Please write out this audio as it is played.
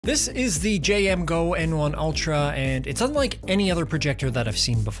This is the JMGO N1 Ultra, and it's unlike any other projector that I've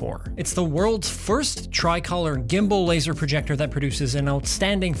seen before. It's the world's first tricolor gimbal laser projector that produces an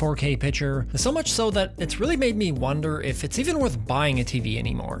outstanding 4K picture, so much so that it's really made me wonder if it's even worth buying a TV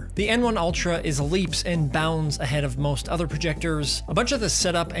anymore. The N1 Ultra is leaps and bounds ahead of most other projectors. A bunch of the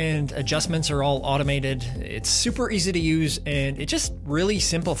setup and adjustments are all automated, it's super easy to use, and it just really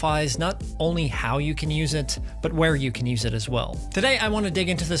simplifies not only how you can use it, but where you can use it as well. Today I want to dig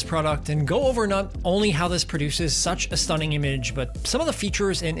into this product and go over not only how this produces such a stunning image, but some of the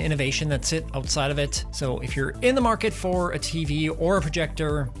features and innovation that sit outside of it. So if you're in the market for a TV or a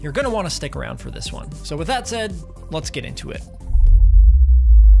projector, you're going to want to stick around for this one. So with that said, let's get into it.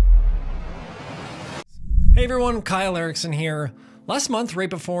 Hey everyone, Kyle Erickson here. Last month, right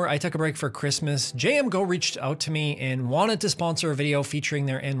before I took a break for Christmas, JMGO reached out to me and wanted to sponsor a video featuring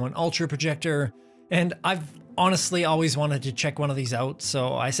their N1 Ultra projector, and I've honestly always wanted to check one of these out,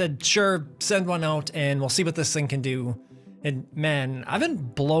 so I said, sure, send one out and we'll see what this thing can do. And man, I've been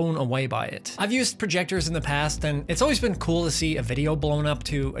blown away by it. I've used projectors in the past and it's always been cool to see a video blown up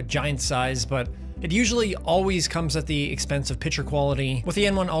to a giant size, but it usually always comes at the expense of picture quality. With the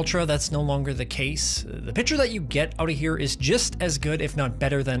N1 Ultra, that's no longer the case. The picture that you get out of here is just as good, if not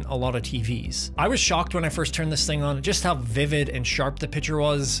better, than a lot of TVs. I was shocked when I first turned this thing on just how vivid and sharp the picture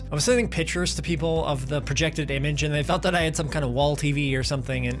was. I was sending pictures to people of the projected image and they felt that I had some kind of wall TV or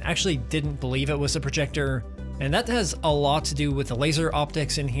something and actually didn't believe it was a projector. And that has a lot to do with the laser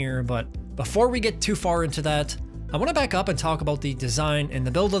optics in here, but before we get too far into that, I want to back up and talk about the design and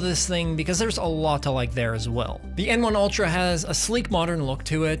the build of this thing because there's a lot to like there as well. The N1 Ultra has a sleek modern look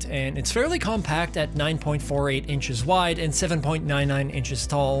to it, and it's fairly compact at 9.48 inches wide and 7.99 inches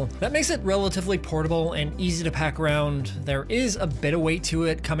tall. That makes it relatively portable and easy to pack around. There is a bit of weight to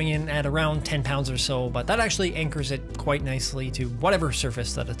it, coming in at around 10 pounds or so, but that actually anchors it quite nicely to whatever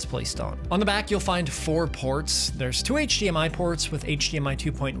surface that it's placed on. On the back, you'll find 4 ports. There's 2 HDMI ports with HDMI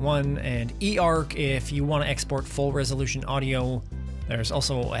 2.1 and eARC if you want to export full resolution audio. There's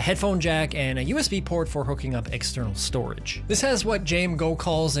also a headphone jack and a USB port for hooking up external storage. This has what JMGO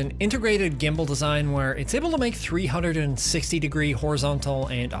calls an integrated gimbal design, where it's able to make 360-degree horizontal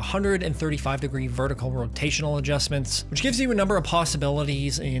and 135-degree vertical rotational adjustments, which gives you a number of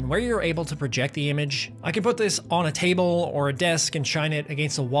possibilities in where you're able to project the image. I can put this on a table or a desk and shine it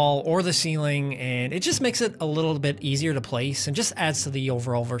against a wall or the ceiling, and it just makes it a little bit easier to place and just adds to the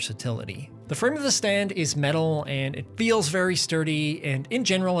overall versatility. The frame of the stand is metal and it feels very sturdy, and in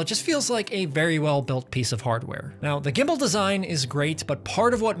general it just feels like a very well built piece of hardware. Now, the gimbal design is great, but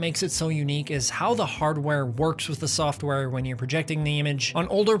part of what makes it so unique is how the hardware works with the software when you're projecting the image. On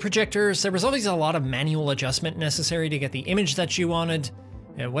older projectors, there was always a lot of manual adjustment necessary to get the image that you wanted,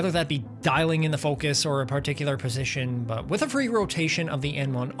 whether that be dialing in the focus or a particular position, but with a free rotation of the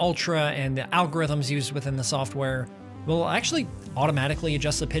N1 Ultra and the algorithms used within the software, will actually automatically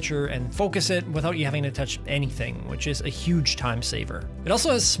adjust the picture and focus it without you having to touch anything, which is a huge time saver. It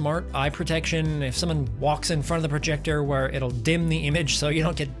also has smart eye protection if someone walks in front of the projector, where it'll dim the image so you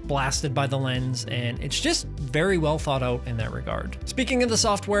don't get blasted by the lens, and it's just very well thought out in that regard. Speaking of the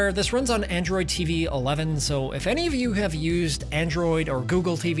software, this runs on Android TV 11, so if any of you have used Android or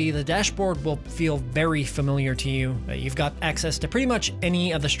Google TV, the dashboard will feel very familiar to you. You've got access to pretty much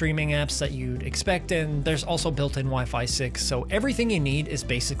any of the streaming apps that you'd expect, and there's also built-in Wi-Fi 6, so everything you need is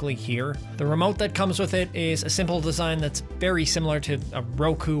basically here. The remote that comes with it is a simple design that's very similar to a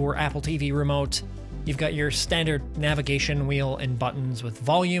Roku or Apple TV remote. You've got your standard navigation wheel and buttons with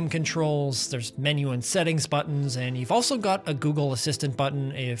volume controls, there's menu and settings buttons, and you've also got a Google Assistant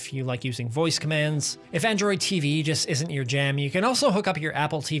button if you like using voice commands. If Android TV just isn't your jam, you can also hook up your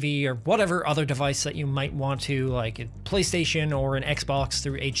Apple TV or whatever other device that you might want to, like a PlayStation or an Xbox,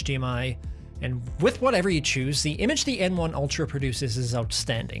 through HDMI. And with whatever you choose, the image the N1 Ultra produces is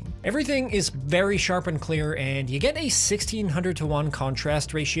outstanding. Everything is very sharp and clear, and you get a 1600:1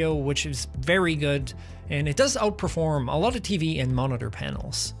 contrast ratio, which is very good, and it does outperform a lot of TV and monitor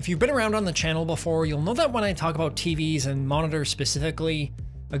panels. If you've been around on the channel before, you'll know that when I talk about TVs and monitors specifically,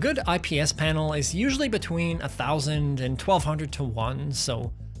 a good IPS panel is usually between 1000 and 1200:1,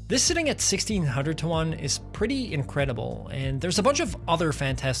 so this sitting at 1600:1 is pretty incredible, and there's a bunch of other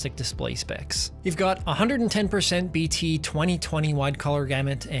fantastic display specs. You've got 110% BT 2020 wide color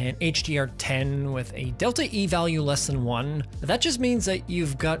gamut and HDR10 with a delta E value less than 1. That just means that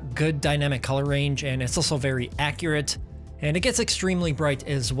you've got good dynamic color range, and it's also very accurate. And it gets extremely bright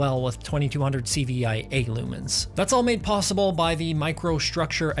as well with 2200 CVI-A lumens. That's all made possible by the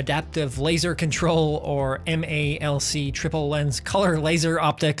Microstructure Adaptive Laser Control, or MALC triple lens color laser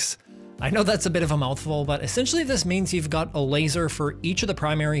optics. I know that's a bit of a mouthful, but essentially this means you've got a laser for each of the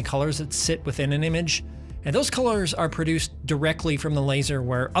primary colors that sit within an image, and those colors are produced directly from the laser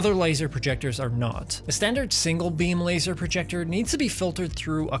where other laser projectors are not. A standard single beam laser projector needs to be filtered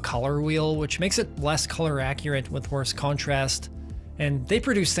through a color wheel, which makes it less color accurate with worse contrast. And they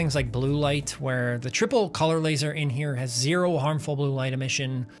produce things like blue light, where the triple color laser in here has zero harmful blue light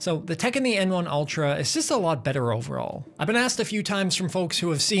emission. So the tech in the N1 Ultra is just a lot better overall. I've been asked a few times from folks who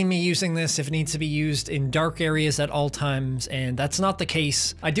have seen me using this if it needs to be used in dark areas at all times, and that's not the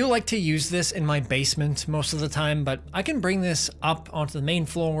case. I do like to use this in my basement most of the time, but I can bring this up onto the main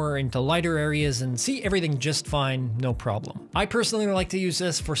floor into lighter areas and see everything just fine, no problem. I personally like to use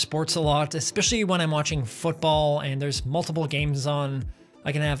this for sports a lot, especially when I'm watching football and there's multiple games on.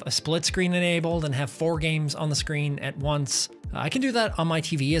 I can have a split screen enabled and have 4 games on the screen at once. I can do that on my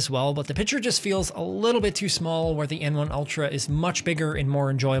TV as well, but the picture just feels a little bit too small where the N1 Ultra is much bigger and more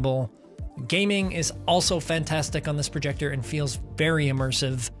enjoyable. Gaming is also fantastic on this projector and feels very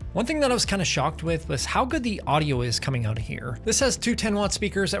immersive. One thing that I was kind of shocked with was how good the audio is coming out of here. This has two 10-watt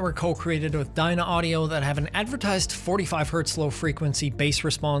speakers that were co-created with Dyna Audio that have an advertised 45 Hz low frequency bass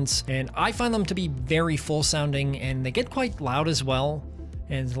response, and I find them to be very full sounding, and they get quite loud as well.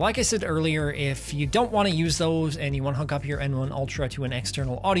 And like I said earlier, if you don't want to use those and you want to hook up your N1 Ultra to an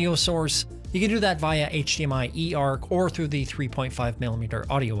external audio source, you can do that via HDMI eARC or through the 3.5mm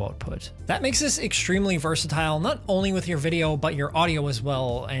audio output. That makes this extremely versatile, not only with your video, but your audio as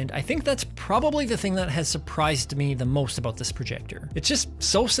well, and I think that's probably the thing that has surprised me the most about this projector. It's just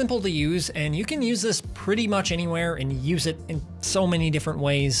so simple to use, and you can use this pretty much anywhere and use it in so many different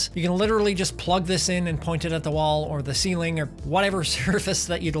ways. You can literally just plug this in and point it at the wall or the ceiling or whatever surface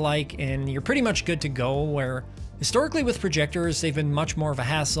that you'd like, and you're pretty much good to go, where historically with projectors, they've been much more of a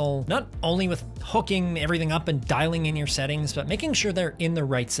hassle, not only with hooking everything up and dialing in your settings, but making sure they're in the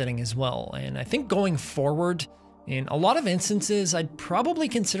right setting as well. And I think going forward, in a lot of instances, I'd probably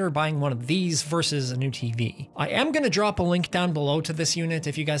consider buying one of these versus a new TV. I am going to drop a link down below to this unit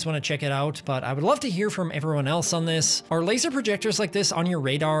if you guys want to check it out, but I would love to hear from everyone else on this. Are laser projectors like this on your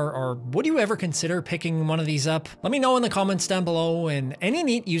radar, or would you ever consider picking one of these up? Let me know in the comments down below, and any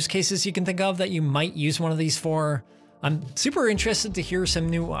neat use cases you can think of that you might use one of these for. I'm super interested to hear some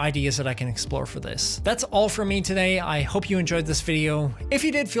new ideas that I can explore for this. That's all from me today. I hope you enjoyed this video. If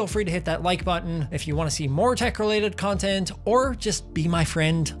you did, feel free to hit that like button. If you want to see more tech-related content or just be my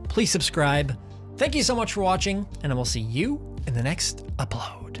friend, please subscribe. Thank you so much for watching, and I will see you in the next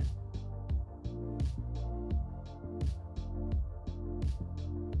upload.